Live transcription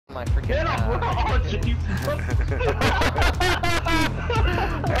My freaking Get off! Oh, jeez!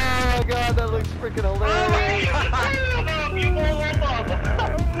 Oh my god, that looks freaking hilarious!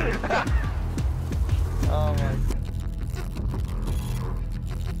 Oh my god.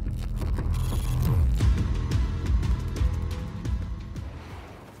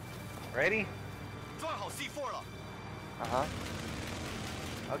 Ready? Uh-huh.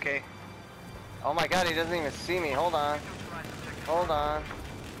 Okay. Oh my god, he doesn't even see me. Hold on. Hold on.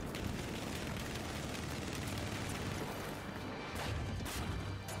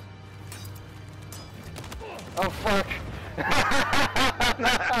 Oh fuck!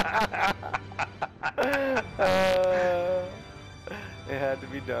 It had to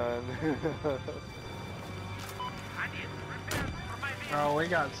be done. Oh, we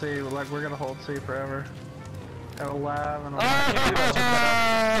got C. Like, we're gonna hold C forever. At 11 and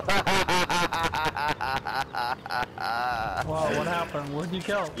Whoa, what happened? What'd you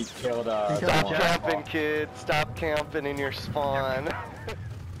kill? He killed, Stop camping, kid. Stop camping in your spawn.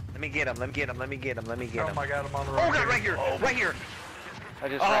 Let me get him, let me get him, let me get him, let me get him. Oh my god, I'm on the road. Oh god, right here, right here! I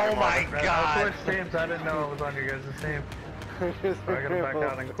just Oh my god! I switched teams, I didn't know it was on you guys' team. So I gotta back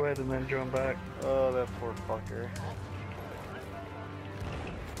out and quit and then join back. Oh, that poor fucker.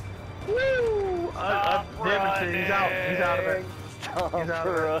 Woo! Damn it, he's out. He's out of it. Stop He's out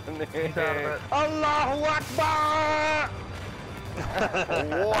of running. it. He's out of it. Allahu Akbar!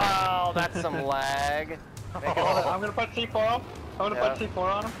 Wow, that's some lag. I'm gonna put C4 on him. I'm gonna put C4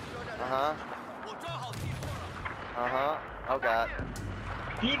 on him. Uh-huh. Uh-huh. Oh god.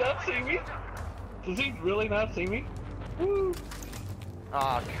 Do you not see me? Does he really not see me? Woo!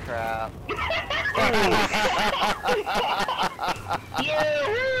 Oh crap. Yeah!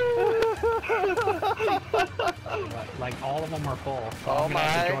 Like all of them are full, so Oh I'm gonna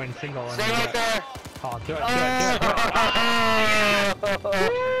have to my. join single. And Stay right there! Oh, do it,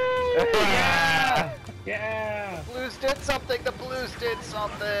 Yeah! Yeah! The Blues did something! The Blues did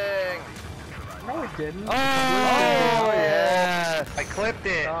something! No, he didn't. Oh, yes! I clipped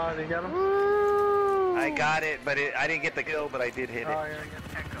it! Oh, you got him? I got it, but I didn't get the kill, but I did hit it. Oh, yeah,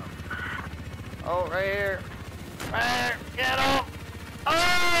 Oh, right here! Right here! Get him!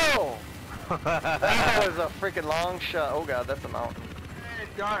 Oh! That was a freaking long shot. Oh god, that's a mountain.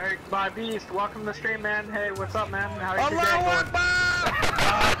 Hey, my beast, welcome to the stream, man. Hey, what's up, man? How you Allahu doing? Akbar!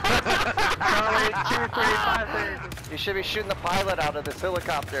 Charlie, 2, 3, 5, 6. You should be shooting the pilot out of this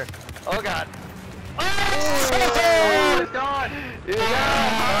helicopter. Oh god. Oh, he's gone! Yeah!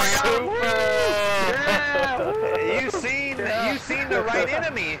 Yeah! You seen the right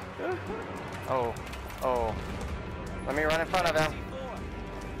enemy. Oh. Oh. Let me run in front of him.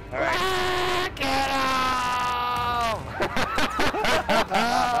 Alright. Get him!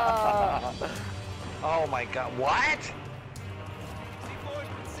 Oh my god, what?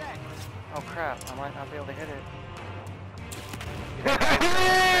 Oh crap, I might not be able to hit it.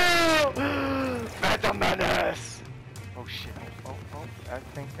 Phantom Menace! Oh shit. Oh, I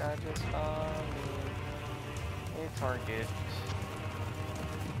think I just found a target.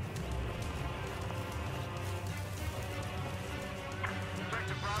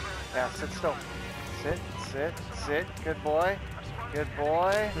 Yeah, sit still. Sit. Good boy. Good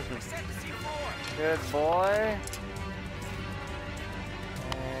boy. Good boy.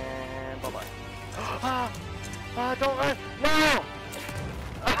 And bye-bye. Don't run! No!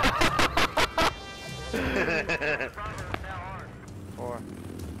 Four.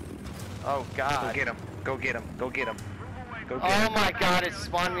 Oh god. Go get him. Go get him. Go get him. Go get Oh him. my god, it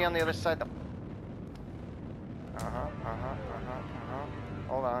spawned me on the other side.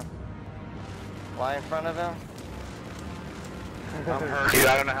 Hold on. Fly in front of him. I'm hurt, dude.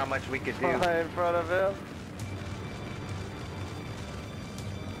 I don't know how much we could do. Fly in front of him.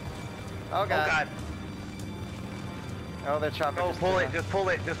 Oh god. Oh god. Oh, they're chopping. Oh, pull it. Just pull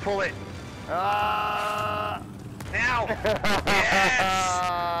it. Just pull it. Ah! Now.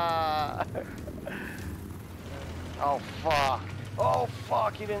 Yes. Oh fuck. Oh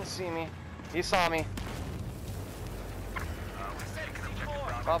fuck, he didn't see me. He saw me.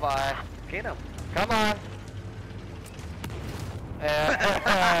 Bye bye. Get him. Come on. Oh,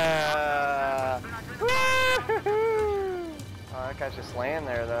 that guy's just laying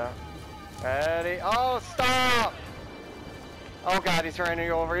there though. Ready? Oh, stop! Oh god, he's running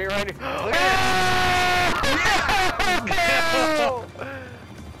you over. He's running. Look at Oh! I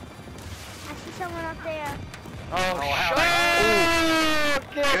see someone up there. Oh, how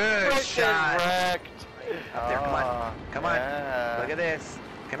shit! Good shot. Wrecked. Up there, come on. Come on. Yeah. Look at this.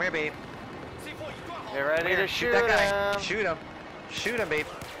 Come here, babe. Get ready Come here. to shoot that guy. him. Shoot him. Shoot him, babe.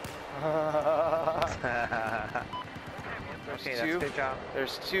 There's Okay, two. that's good job.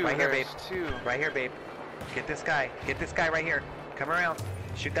 There's two. Right here, babe. There's two. Right here, babe. Get this guy. Get this guy right here. Come around.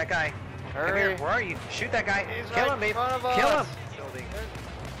 Shoot that guy. Come Hurry. here. Where are you? Shoot that guy. He's Kill right him, babe. in front of Kill us. him.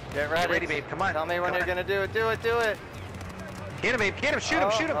 Get ready. Get ready, babe. Come on. Tell me when Come you're on. gonna do it. Do it. Do it. Get him, babe. Get him. Shoot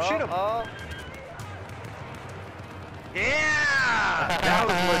him. Shoot him. Oh, Shoot him. oh. Yeah! That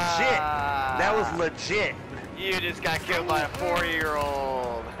was legit. That was legit. You just got killed by a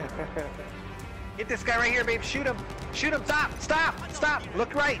 4-year-old. Get this guy right here, babe. Shoot him. Shoot him. Stop. Stop. Stop.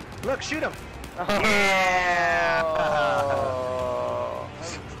 Look right. Look. Shoot him. Yeah! Oh.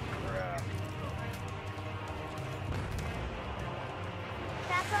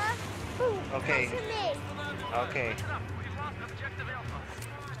 Peppa? Okay. Listen to me. Okay.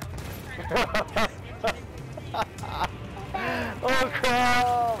 Oh,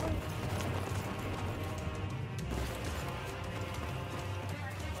 crap.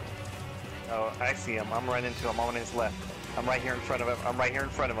 Oh, I see him. I'm running into him. I'm on his left. I'm right here in front of him. I'm right here in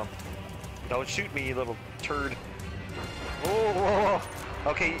front of him. Don't shoot me, you little turd. Oh,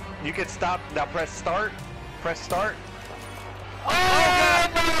 Okay, you can stop. Now press start. Press start. oh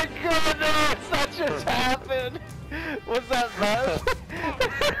my goodness! That just happened. Was that best?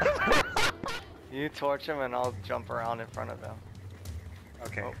 You torch him and I'll jump around in front of him.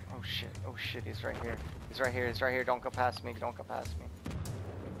 Okay. Oh shit! Oh shit! He's right here. He's right here. He's right here. Don't go past me. Don't go past me.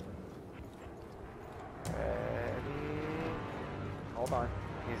 Ready? Hold on.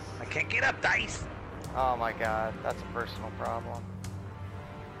 I can't get up, Dice. Oh my god, that's a personal problem.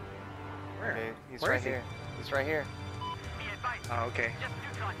 Where? Okay, he's Where right is he? here. He's right here. Oh, okay.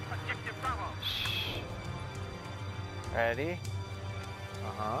 Shh. Ready?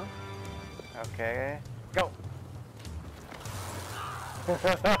 Uh-huh. Okay. Go.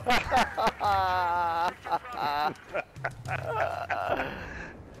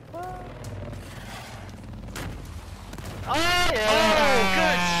 Oh yeah! Oh,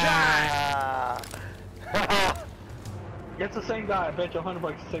 good shot! It's the same guy. I bet you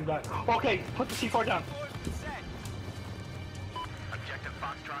 $100 it's the same guy. Okay, put the C4 down. Objective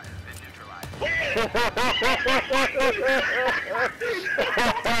Foxtrot has been neutralized.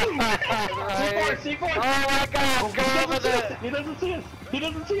 Right. C4! Oh my god, go over there! He doesn't see us! He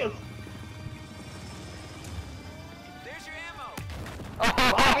doesn't see us! There's your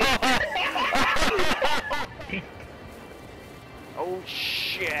ammo. Oh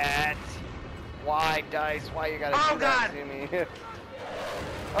shit! Why, Dice? Why you gotta Oh, do that God. to me?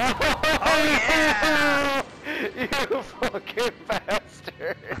 Oh, yeah! You fucking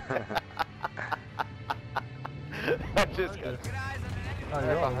bastard! I just got.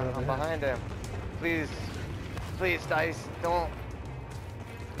 I'm behind him. Please, please, Dice, don't.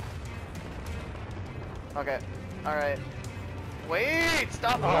 Okay, all right. Wait!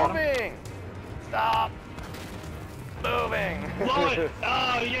 Stop moving! Stop moving! Blow it!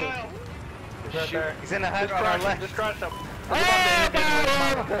 Oh, yeah! He's right there. He's in the hut on our left. Just crush him.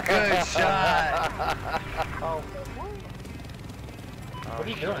 Oh, Good shot. Oh. What are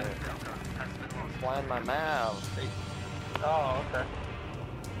you doing? Flying my mouth. Oh, okay.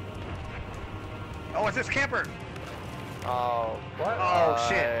 Oh, it's this camper. Oh. What? Oh,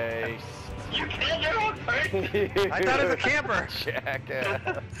 shit. Nice. You killed your own person! I thought it was a camper.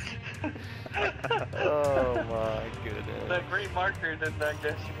 Jackass. Oh my goodness. That green marker, then I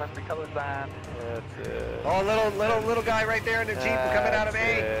guess you must be colorblind. That's it. Oh, little guy right there in the Jeep coming out of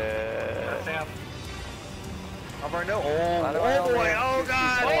A. That's him. Of our no. Why Oh, do I oh only boy. have Oh, 64?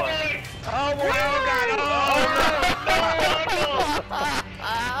 God. Oh, boy. Oh, God.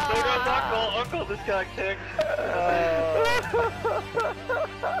 There goes Uncle. Uncle just got kicked.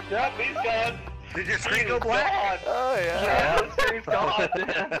 Yep, he's gone. Did your screen go black? Oh yeah. Yeah, the screen's gone.